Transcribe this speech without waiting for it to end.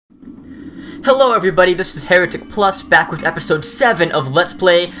Hello everybody, this is HereticPlus, back with episode 7 of Let's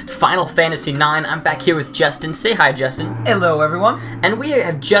Play Final Fantasy IX. I'm back here with Justin. Say hi, Justin. Hello everyone. And we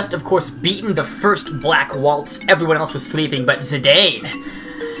have just, of course, beaten the first Black Waltz. Everyone else was sleeping, but Zidane,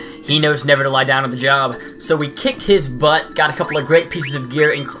 he knows never to lie down on the job. So we kicked his butt, got a couple of great pieces of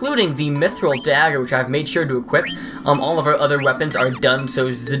gear, including the Mithril Dagger, which I've made sure to equip. All of our other weapons are done, so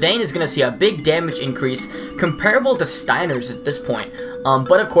Zidane is going to see a big damage increase, comparable to Steiner's at this point.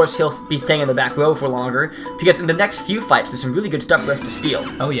 But of course, he'll be staying in the back row for longer, because in the next few fights, there's some really good stuff for us to steal.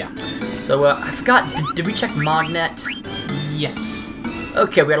 Oh yeah. So, I forgot, did we check Mognet? Yes.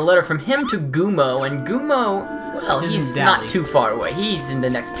 Okay, we had a letter from him to Gumo, and Gumo, well, he's not too far away. He's in the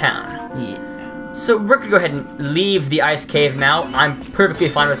next town. Yeah. So we're gonna go ahead and leave the ice cave now. I'm perfectly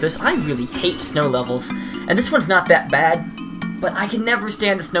fine with this. I really hate snow levels, and this one's not that bad, but I can never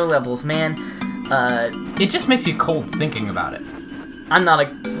stand the snow levels, man. It just makes you cold thinking about it. I'm not a...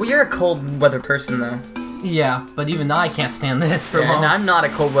 Well, you're a cold weather person, though. Yeah, but even I can't stand this for long. No, I'm not a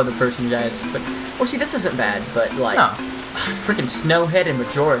cold weather person, guys. But, well, see, this isn't bad, but, like... No. Freaking Snowhead and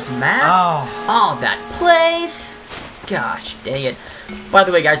Majora's Mask. Oh, that place. Gosh, dang it. By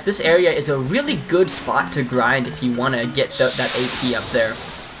the way, guys, this area is a really good spot to grind if you want to get that AP up there.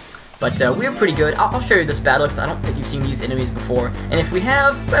 But we're pretty good. I'll show you this battle because I don't think you've seen these enemies before. And if we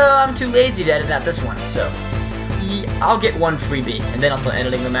have, well, I'm too lazy to edit out this one, so... I'll get one freebie, and then I'll start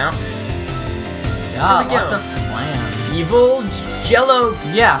editing them out. Yeah, lots of flan. Evil Jello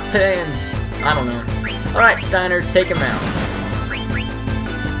Yeah. pans. I don't know. Alright, Steiner, take him out.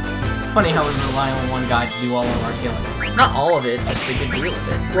 Funny how we rely on one guy to do all of our killing. Not all of it, just a good deal of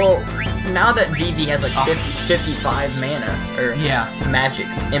it. Well, now that Vivi has like 55 mana, or magic,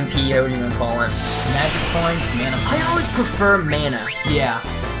 MP, however you want to call it. Magic points, mana points. I always prefer mana. Yeah.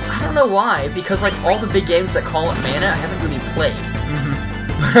 I don't know why, because like all the big games that call it mana, I haven't really played.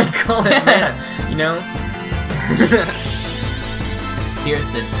 But I call it mana, you know? Here's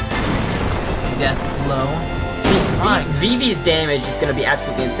the death blow. See, Vivi's damage is going to be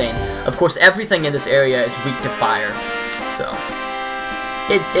absolutely insane. Of course, everything in this area is weak to fire, so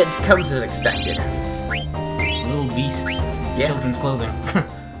it comes as expected. Little beast. Yeah. Children's clothing.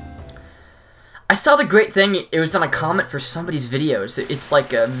 I saw the great thing, it was on a comment for somebody's videos. It's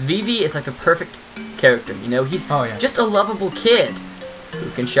like, Vivi is like the perfect character, you know? He's just a lovable kid who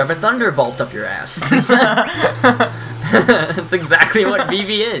can shove a thunderbolt up your ass. That's exactly what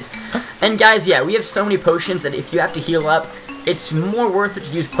Vivi is. And guys, yeah, we have so many potions that if you have to heal up, it's more worth it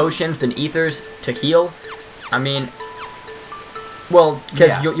to use potions than ethers to heal. I mean, well,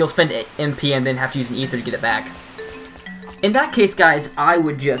 because you'll spend MP and then have to use an ether to get it back. In that case, guys, I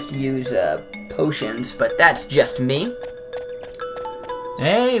would just use, potions, but that's just me.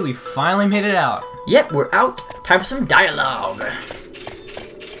 Hey, we finally made it out. Yep, we're out. Time for some dialogue.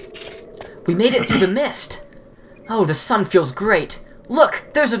 We made it through the mist. Oh, the sun feels great. Look,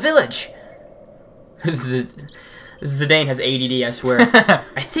 there's a village. Zidane has ADD, I swear.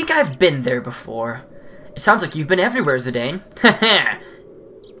 I think I've been there before. It sounds like you've been everywhere, Zidane.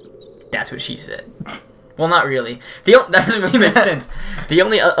 That's what she said. Well, not really. That doesn't really make sense. The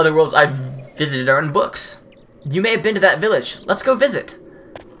only other worlds I've visited are in books. You may have been to that village. Let's go visit.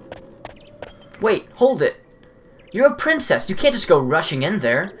 Wait, hold it. You're a princess. You can't just go rushing in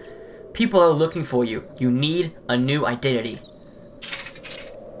there. People are looking for you. You need a new identity.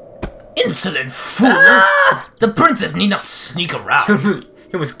 Insolent fool! Ah! The princess need not sneak around.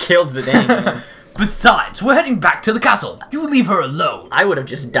 He was killed, Zidane, man. Besides, we're heading back to the castle. You leave her alone. I would have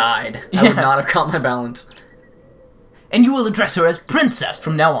just died. I would not have caught my balance. And you will address her as princess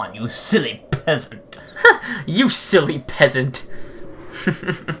from now on, you silly peasant. You silly peasant.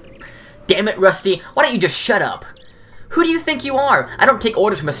 Damn it, Rusty. Why don't you just shut up? Who do you think you are? I don't take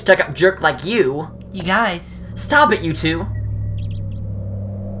orders from a stuck-up jerk like you. You guys. Stop it, you two.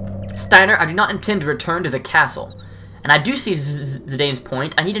 Steiner, I do not intend to return to the castle. And I do see Zidane's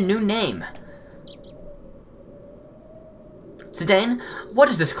point. I need a new name. Zidane, what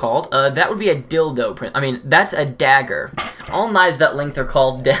is this called? That would be a dildo. I mean, that's a dagger. All knives that length are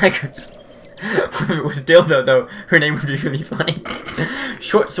called daggers. If it was dildo, though, her name would be really funny.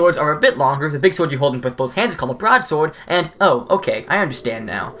 Short swords are a bit longer. The big sword you hold with both hands is called a broadsword. And, oh, okay, I understand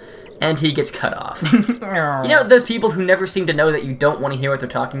now. And he gets cut off. You know those people who never seem to know that you don't want to hear what they're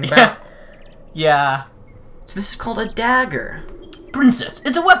talking about? Yeah. So this is called a dagger. Princess,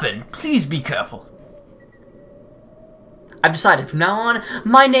 it's a weapon. Please be careful. I've decided from now on,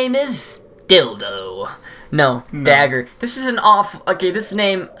 my name is Dildo. No, Dagger. This is an okay, this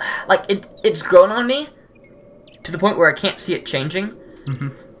name, like, it's grown on me to the point where I can't see it changing.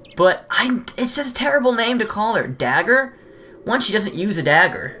 But it's just a terrible name to call her. Dagger? One, she doesn't use a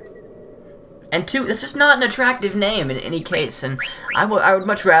dagger. And 2, this is not an attractive name in any case, and I would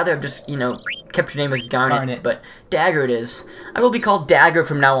much rather have just, you know, kept your name as Garnet, but Dagger it is. I will be called Dagger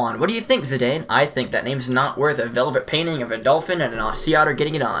from now on. What do you think, Zidane? I think that name's not worth a velvet painting of a dolphin and an sea otter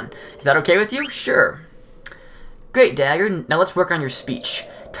getting it on. Is that okay with you? Sure. Great, Dagger. Now let's work on your speech.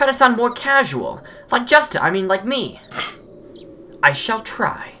 Try to sound more casual. Like Justin, I mean like me. I shall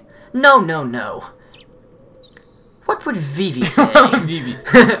try. No, no, no. What would Vivi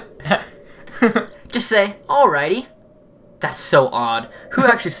say? Just say, alrighty. That's so odd. Who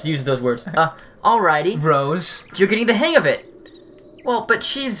actually uses those words? Alrighty. Rose. You're getting the hang of it. Well, but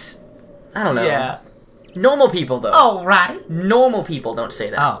she's... I don't know. Yeah. Normal people, though. Alrighty. Normal people don't say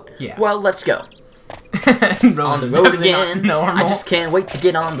that. Oh, yeah. Well, let's go. Rose On the road again. Normal. I just can't wait to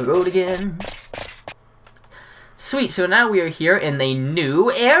get on the road again. Sweet, so now we are here in the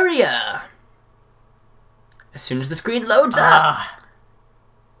new area. As soon as the screen loads up.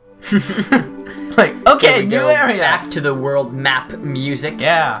 Like, okay, new area. Back to the world map music.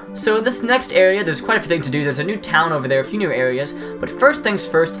 Yeah. So this next area, there's quite a few things to do. There's a new town over there, a few new areas. But first things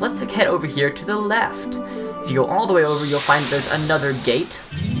first, let's head over here to the left. If you go all the way over, you'll find there's another gate.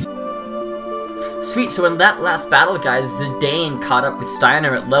 Sweet, so in that last battle, guys, Zidane caught up with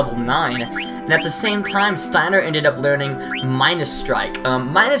Steiner at level 9. And at the same time, Steiner ended up learning Minus Strike.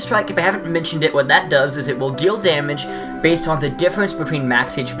 Minus Strike, if I haven't mentioned it, what that does is it will deal damage based on the difference between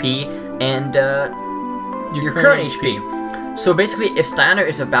max HP and your current HP. So basically, if Steiner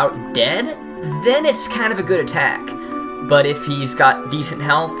is about dead, then it's kind of a good attack. But if he's got decent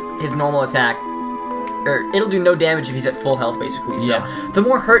health, his normal attack, it'll do no damage if he's at full health, basically. Yeah. So the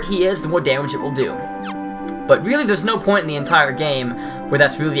more hurt he is, the more damage it will do. But really, there's no point in the entire game where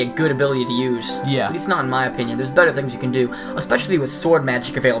that's really a good ability to use. Yeah. At least not in my opinion. There's better things you can do, especially with sword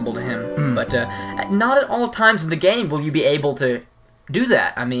magic available to him. But not at all times in the game will you be able to do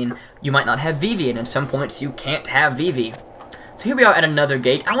that. I mean, you might not have Vivi, and at some points you can't have Vivi. So here we are at another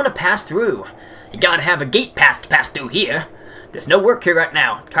gate. I want to pass through. You gotta have a gate pass to pass through here. There's no work here right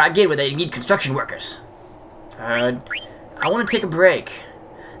now. Try again where they need construction workers. I want to take a break.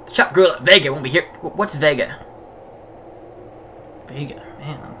 The shop girl at Vega won't be here. What's Vega? Vega,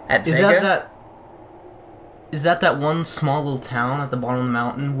 man. At Vega? Is that one small little town at the bottom of the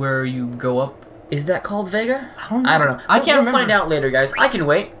mountain where you go up? Is that called Vega? I don't know. I don't know. I can't remember. We'll find out later, guys. I can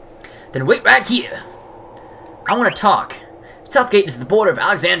wait. Then wait right here. I want to talk. Southgate is the border of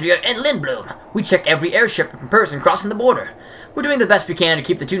Alexandria and Lindblom. We check every airship and person crossing the border. We're doing the best we can to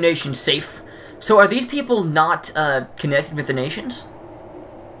keep the two nations safe. So are these people not connected with the nations?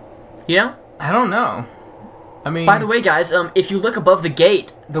 You know? I don't know. I mean... By the way, guys, if you look above the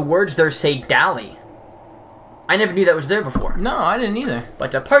gate, the words there say Dally. I never knew that was there before. No, I didn't either.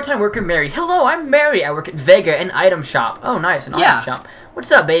 But part-time worker Mary. Hello, I'm Mary. I work at Vega, an item shop. Oh, nice, an item shop.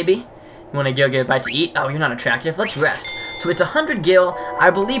 What's up, baby? You want to go get a bite to eat? Oh, you're not attractive. Let's rest. So it's 100 gil. I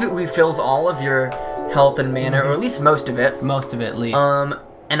believe it refills all of your health and mana, or at least most of it. Most of it, at least.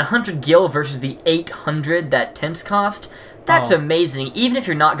 And 100 gil versus the 800 that tents cost. That's amazing. Even if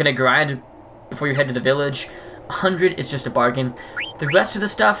you're not going to grind before you head to the village, 100 is just a bargain. The rest of the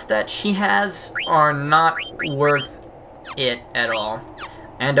stuff that she has are not worth it at all.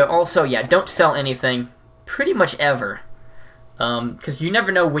 And also, yeah, don't sell anything pretty much ever. Because you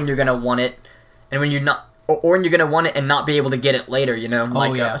never know when you're going to want it, and when you're not, or when you're going to want it and not be able to get it later, you know?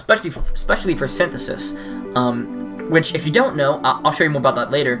 Like, especially for synthesis. Which, if you don't know, I'll show you more about that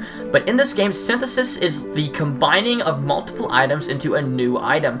later, but in this game, synthesis is the combining of multiple items into a new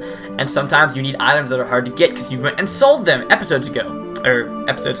item, and sometimes you need items that are hard to get because you went and sold them hours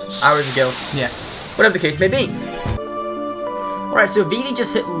ago, yeah, whatever the case may be. Alright, so Vivi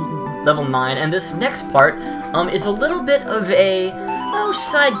just hit level 9, and this next part is a little bit of a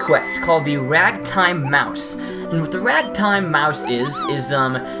side quest called the Ragtime Mouse. And what the Ragtime Mouse is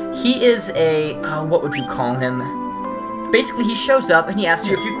he is a, what would you call him? Basically, he shows up and he asks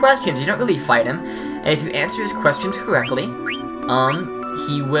you a few questions. You don't really fight him, and if you answer his questions correctly,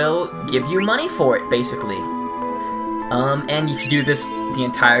 he will give you money for it, basically. And if you do this the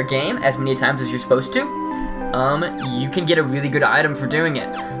entire game, as many times as you're supposed to, you can get a really good item for doing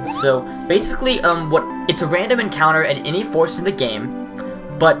it. So, basically, it's a random encounter at any force in the game,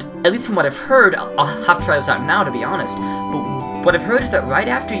 but at least from what I've heard, I'll have to try this out now, to be honest, but what I've heard is that right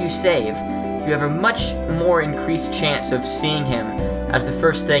after you save, you have a much more increased chance of seeing him as the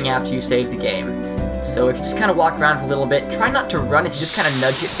first thing after you save the game. So if you just kind of walk around for a little bit, try not to run if you just kind of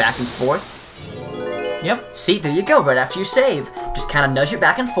nudge it back and forth. Yep. See, there you go, right after you save. Just kind of nudge it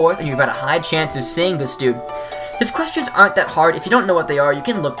back and forth, and you've got a high chance of seeing this dude. His questions aren't that hard. If you don't know what they are, you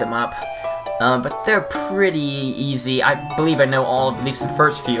can look them up. But they're pretty easy. I believe I know all of at least the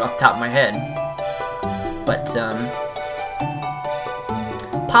first few off the top of my head. But,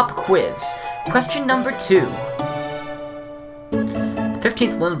 pop quiz. Question number 2.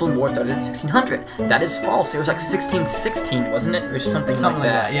 15th London Bloom War started in 1600. That is false. It was like 1616, wasn't it? Or something like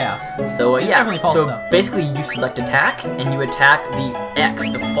that. Yeah. So, It's yeah. definitely false, So, though. basically, you select attack, and you attack the X,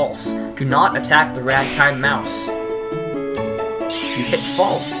 the false. Do not attack the Ragtime mouse. You hit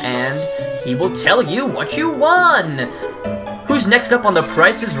false, and he will tell you what you won! Who's next up on The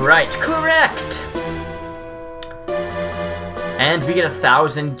Price is Right? Correct! And we get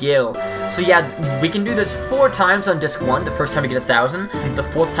 1,000 gil. So yeah, we can do this 4 times on disc 1. The first time we get 1,000. The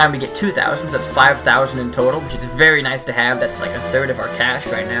 4th time we get 2,000, so that's 5,000 in total, which is very nice to have. That's like 1/3 of our cash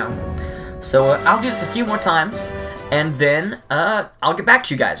right now. So I'll do this a few more times, and then I'll get back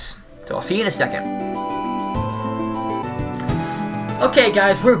to you guys. So I'll see you in a second. Okay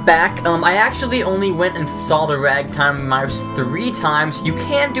guys, we're back. I actually only went and saw the Ragtime mouse 3 times. You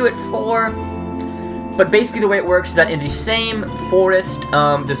can do it 4. But basically the way it works is that in the same forest,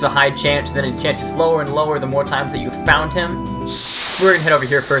 there's a high chance, then the chance gets lower and lower the more times that you found him. We're gonna head over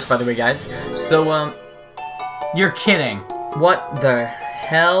here first, by the way, guys. So, You're kidding. what the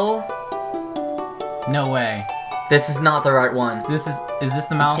hell? No way. This is not the right one. Is this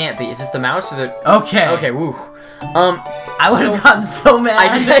the mouse? It can't be. Is this the mouse or the... Okay. Okay, woo. I would have gotten so mad.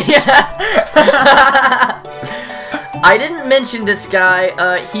 I didn't mention this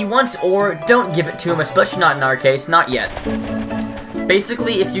guy. He wants ore. Don't give it to him, especially not in our case. Not yet.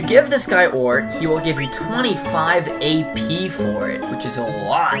 Basically, if you give this guy ore, he will give you 25 AP for it, which is a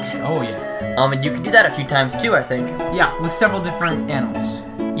lot. Oh, yeah. And you can do that a few times too, I think. Yeah, with several different animals.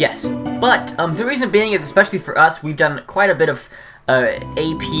 Yes, but the reason being is, especially for us, we've done quite a bit of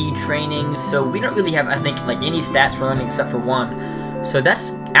AP training, so we don't really have, I think, like any stats we're learning except for 1. So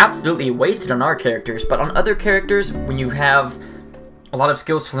that's absolutely wasted on our characters, but on other characters, when you have a lot of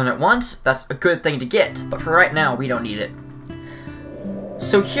skills to learn at once, that's a good thing to get. But for right now, we don't need it.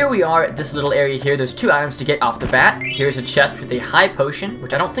 So here we are at this little area here. There's 2 items to get off the bat. Here's a chest with a high potion,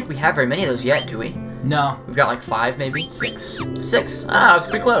 which I don't think we have very many of those yet, do we? No. We've got like 5 maybe? 6. 6. Ah, I was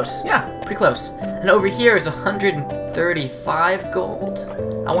pretty close. Yeah. Pretty close. And over here is 135 gold,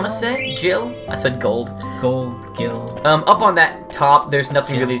 I want to say. Jill? I said gold. Gold, gill. Up on that top, there's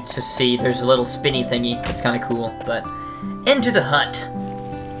nothing Jill. really to see. There's a little spinny thingy. It's kind of cool, but... Into the hut.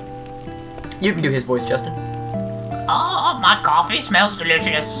 You can do his voice, Justin. Oh, my coffee smells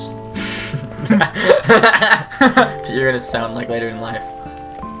delicious. You're gonna sound like later in life.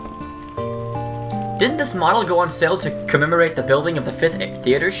 Didn't this model go on sale to commemorate the building of the 5th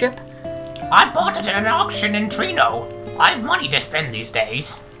theater ship? I bought it at an auction in Trino. I have money to spend these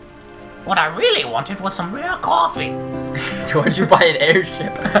days. What I really wanted was some rare coffee. So why'd you buy an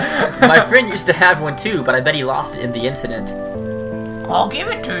airship? My friend used to have one too, but I bet he lost it in the incident. I'll give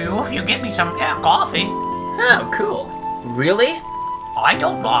it to you if you get me some rare coffee. Oh, cool. Really? I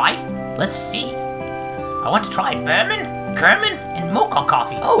don't lie. Let's see. I want to try Berman, Kerman, and Mocha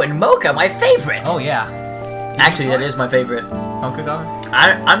coffee. Oh, and mocha, my favorite! Oh, yeah. Actually, that is my favorite. Mocha coffee?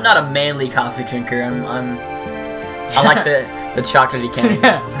 I'm not a manly coffee drinker. I like the chocolatey kinds.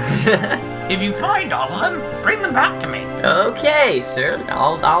 If you find all of them, bring them back to me. Okay, sir.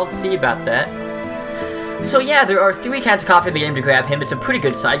 I'll see about that. So yeah, there are 3 kinds of coffee in the game to grab him. It's a pretty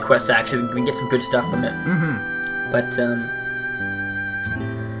good side quest, actually. We can get some good stuff from it. Mm-hmm. But,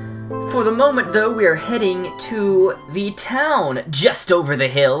 for the moment, though, we are heading to the town just over the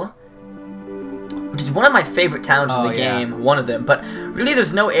hill, which is one of my favorite towns in the game. One of them. But really,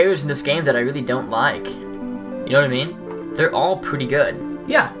 there's no areas in this game that I really don't like. You know what I mean? They're all pretty good.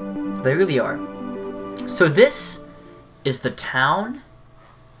 Yeah. They really are. So this is the town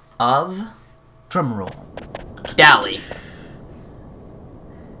of... Drumroll. Dally.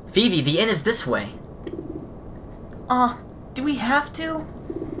 Vivi, the inn is this way. Do we have to?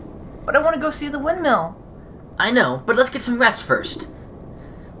 But I want to go see the windmill. I know, but let's get some rest first.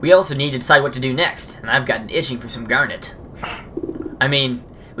 We also need to decide what to do next, and I've gotten itching for some garnet. I mean,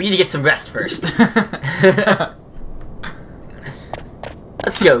 we need to get some rest first.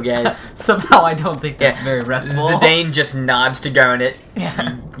 Let's go, guys. Somehow I don't think that's very restful. Zidane just nods to Garnet.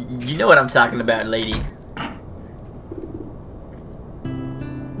 Yeah. You know what I'm talking about, lady.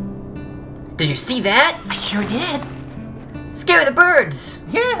 Did you see that? I sure did. Scare the birds!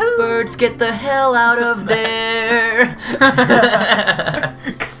 Yahoo! Birds, get the hell out of there!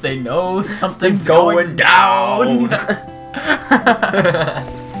 Because they know something's going down!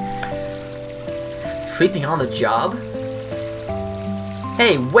 Sleeping on the job?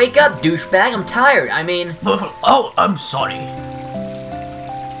 Hey, wake up, douchebag! I'm tired. I mean... Oh, I'm sorry.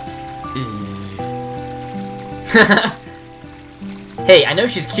 Hey, I know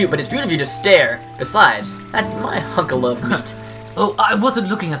she's cute, but it's rude of you to stare. Besides, that's my hunk of love meat. Oh, I wasn't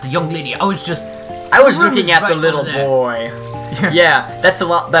looking at the young lady. I was just... I was looking at the little boy. Yeah, that's a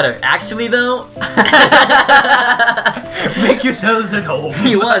lot better. Actually, though... Make yourselves at home.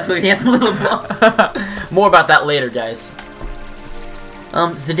 He was looking at the little boy. More about that later, guys.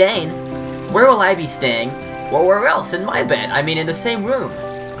 Zidane, where will I be staying? Well, where else? In my bed. I mean, in the same room.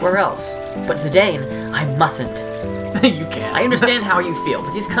 Where else? But Zidane, I mustn't. You can't. I understand how you feel,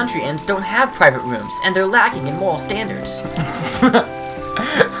 but these country inns don't have private rooms, and they're lacking in moral standards.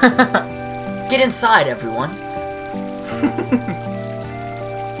 Get inside, everyone.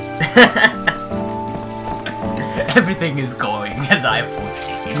 Everything is going as I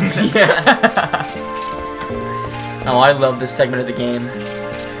foreseen. Yeah. Oh, I love this segment of the game.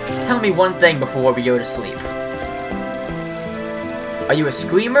 Tell me one thing before we go to sleep. Are you a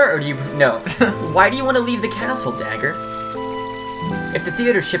screamer, or do you... No. Why do you want to leave the castle, Dagger? If the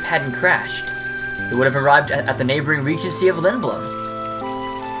theater ship hadn't crashed, it would have arrived at the neighboring regency of Lindblom.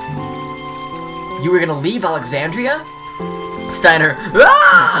 You were gonna leave Alexandria? Steiner,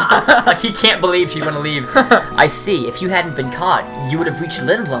 ah! Like he can't believe she's gonna leave. I see, if you hadn't been caught, you would have reached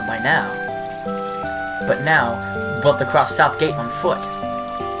Lindblom by now. But now, we'll have to cross South Gate on foot.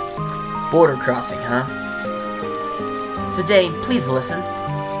 Border crossing, huh? Zidane, please listen.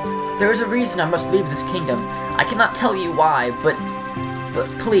 There is a reason I must leave this kingdom. I cannot tell you why, but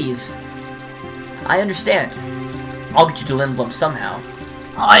please. I understand. I'll get you to Lindblom somehow.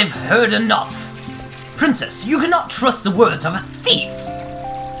 I've heard enough. Princess, you cannot trust the words of a thief.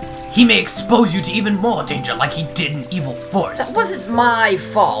 He may expose you to even more danger like he did in Evil Forest. That wasn't my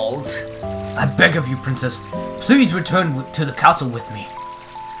fault. I beg of you, Princess, please return to the castle with me.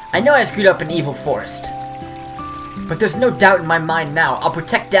 I know I screwed up in Evil Forest. But there's no doubt in my mind now. I'll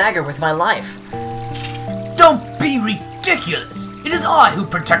protect Dagger with my life. Don't be ridiculous. It is I who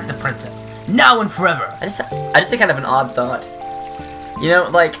protect the princess, now and forever. I just had kind of an odd thought. You know,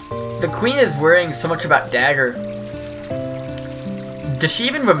 like, the queen is worrying so much about Dagger. Does she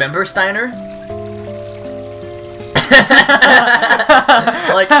even remember Steiner?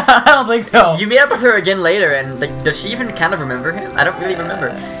 Like, I don't think so. You meet up with her again later, and like, does she even kind of remember him? I don't really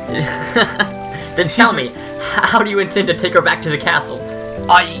remember. Then tell me, how do you intend to take her back to the castle?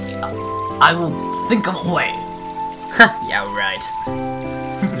 I will think of a way. Yeah, right.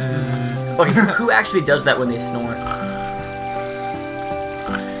 Okay, who actually does that when they snore?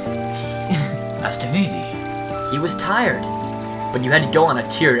 Master Vivi. He was tired, but you had to go on a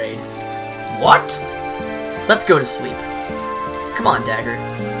tirade. What? Let's go to sleep. Come on, Dagger.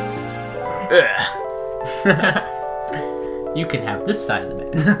 Ugh. You can have this side of the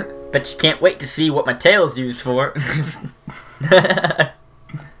bed. Bet you can't wait to see what my tail's used for.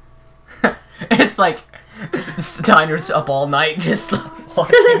 It's like Steiner's up all night just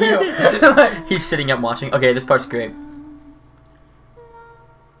watching you. He's sitting up watching. Okay, this part's great.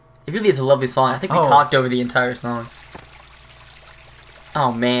 It really is a lovely song. I think we talked over the entire song.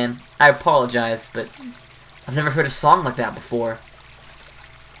 Oh man, I apologize, but I've never heard a song like that before.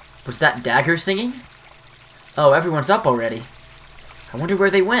 Was that Dagger singing? Oh, everyone's up already. I wonder where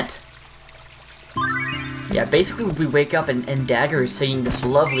they went. Yeah, basically we wake up and Dagger is singing this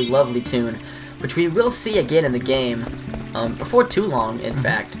lovely, lovely tune, which we will see again in the game, before too long, in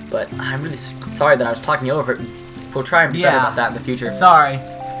fact, but I'm really sorry that I was talking over it. We'll try and be better about that in the future. Sorry.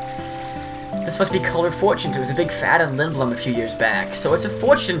 This must be Color Fortunes. It was a big fad in Lindblom a few years back. So it's a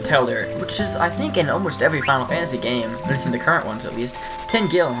fortune teller, which is, I think, in almost every Final Fantasy game, at least in the current ones at least. 10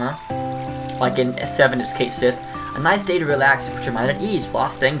 gil, huh? Like in 7, it's Kate Sith. A nice day to relax and put your mind at ease.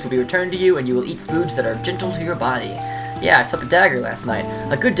 Lost things will be returned to you, and you will eat foods that are gentle to your body. Yeah, I slept with Dagger last night.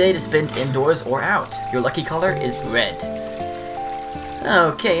 A good day to spend indoors or out. Your lucky color is red.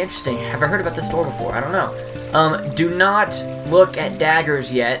 Okay, interesting. Have I heard about this store before? I don't know. Do not look at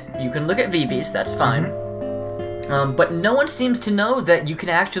daggers yet. You can look at Vivi's, that's fine. But no one seems to know that you can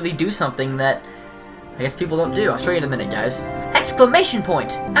actually do something that I guess people don't do. I'll show you in a minute, guys. Exclamation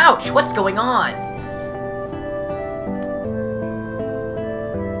point! Ouch, what's going on?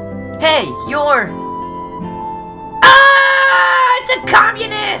 Hey, you're... Ah! It's a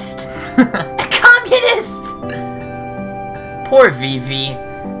communist! A communist! Poor Vivi.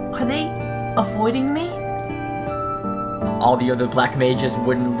 Are they avoiding me? All the other black mages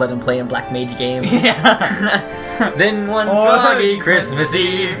wouldn't let him play in black mage games. Yeah. Then one foggy Christmas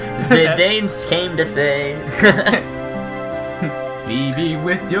Eve, Zidane came to say, Vivi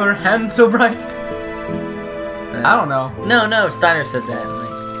with your hand so bright. I don't know. No, Steiner said that.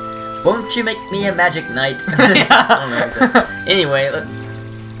 Like, won't you make me a magic knight? I don't know. Anyway,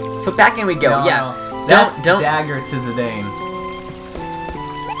 so back in we go. No, yeah. That's don't. dagger to Zidane.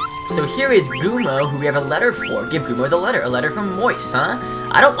 So here is Gumo, who we have a letter for. Give Gumo the letter. A letter from Moist, huh?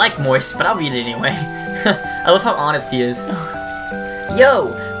 I don't like Moist, but I'll read it anyway. I love how honest he is. Yo,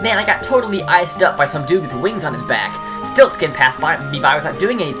 man, I got totally iced up by some dude with wings on his back. Stiltskin passed me by without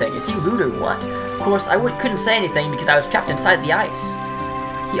doing anything. Is he rude or what? Of course, I couldn't say anything because I was trapped inside the ice.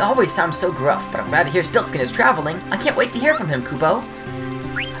 He always sounds so gruff, but I'm glad to hear Stiltskin is traveling. I can't wait to hear from him, Kupo.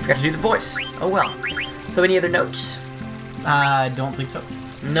 I forgot to do the voice. Oh well. So any other notes? I don't think so.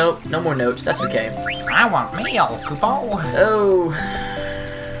 Nope, no more notes. That's okay. I want meal, Kupo. Oh.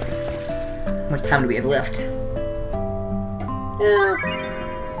 How much time do we have left? Yeah.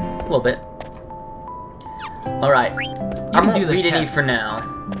 A little bit. Alright. I won't read any for now.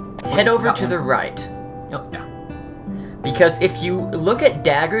 Head over to the right. Oh, yeah. Because if you look at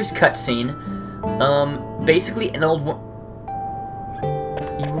Dagger's cutscene, basically an old one.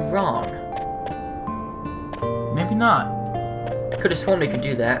 You were wrong. Maybe not. I could have sworn we could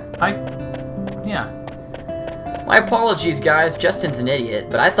do that. Yeah. My apologies, guys. Justin's an idiot,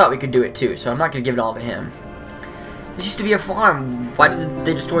 but I thought we could do it too, so I'm not gonna give it all to him. This used to be a farm. Why did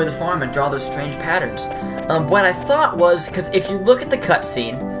they destroy the farm and draw those strange patterns? What I thought was, because if you look at the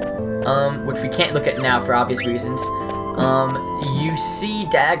cutscene, which we can't look at now for obvious reasons, you see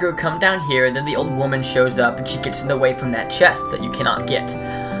Dagger come down here, and then the old woman shows up, and she gets in the way from that chest that you cannot get.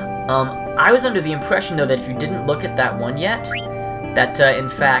 I was under the impression, though, that if you didn't look at that one yet, that, in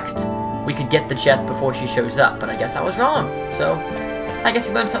fact, we could get the chest before she shows up, but I guess I was wrong. So, I guess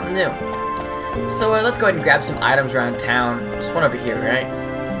you learned something new. So, let's go ahead and grab some items around town. Just one over here, right?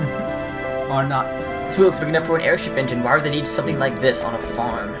 Or not. This wheel looks big enough for an airship engine. Why would they need something like this on a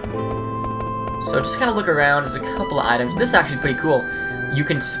farm? So just kind of look around. There's a couple of items. This is actually pretty cool. You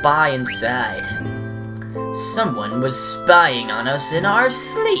can spy inside. Someone was spying on us in our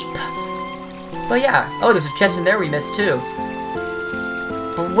sleep. But yeah. Oh, there's a chest in there we missed too.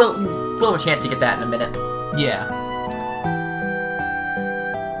 But we'll have a chance to get that in a minute. Yeah.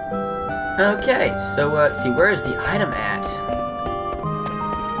 Okay, so let's see. Where is the item at?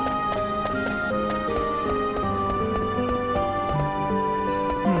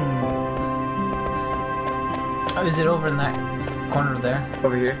 Oh, is it over in that corner there?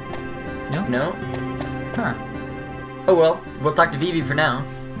 Over here? No? No? Huh. Oh well, we'll talk to Vivi for now.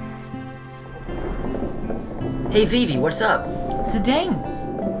 Hey Vivi, what's up? Zidane.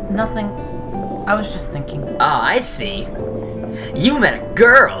 Nothing. I was just thinking. Ah, I see. You met a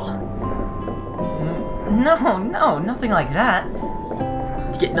girl. No, nothing like that.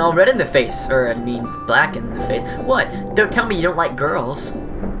 You're getting all red in the face, or I mean black in the face. What? Don't tell me you don't like girls.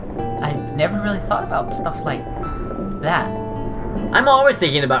 I never really thought about stuff like that. I'm always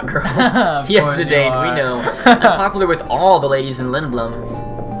thinking about girls. Yes, course you Zidane, are. we know. I'm popular with all the ladies in Lindblom.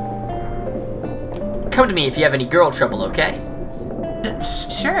 Come to me if you have any girl trouble, okay?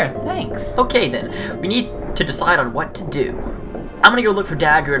 Sure, thanks. Okay then, we need to decide on what to do. I'm gonna go look for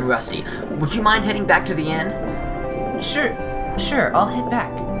Dagger and Rusty. Would you mind heading back to the inn? Sure, I'll head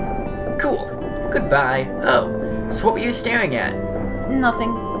back. Cool. Goodbye. Oh, so what were you staring at?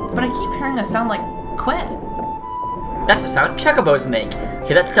 Nothing, but I keep hearing a sound like quet. That's the sound chocobos make.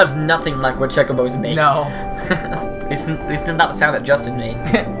 Okay, that sounds nothing like what chocobos make. No. At least not the sound that Justin made.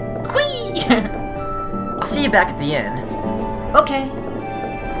 Quee! I'll see you back at the inn. Okay.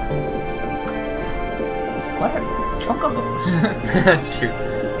 What are chocobos? That's true.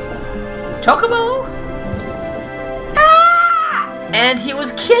 Chocobo? And he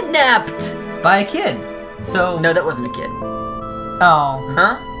was kidnapped! By a kid. So. No, that wasn't a kid. Oh.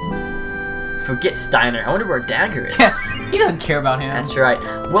 Huh? Forget Steiner. I wonder where Dagger is. He doesn't care about him. That's right.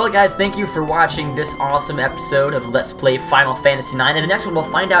 Well, guys, thank you for watching this awesome episode of Let's Play Final Fantasy IX. In the next one,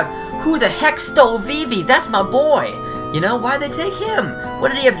 we'll find out who the heck stole Vivi. That's my boy. You know, why'd they take him?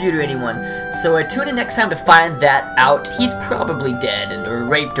 What did he ever do to anyone? So tune in next time to find that out. He's probably dead or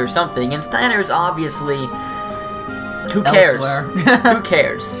raped or something, and Steiner's obviously... Who cares? Who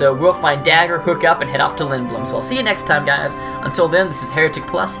cares? So we'll find Dagger, hook up, and head off to Lindblom. So I'll see you next time, guys. Until then, this is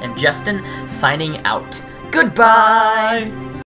HereticPlus and Justin signing out. Goodbye!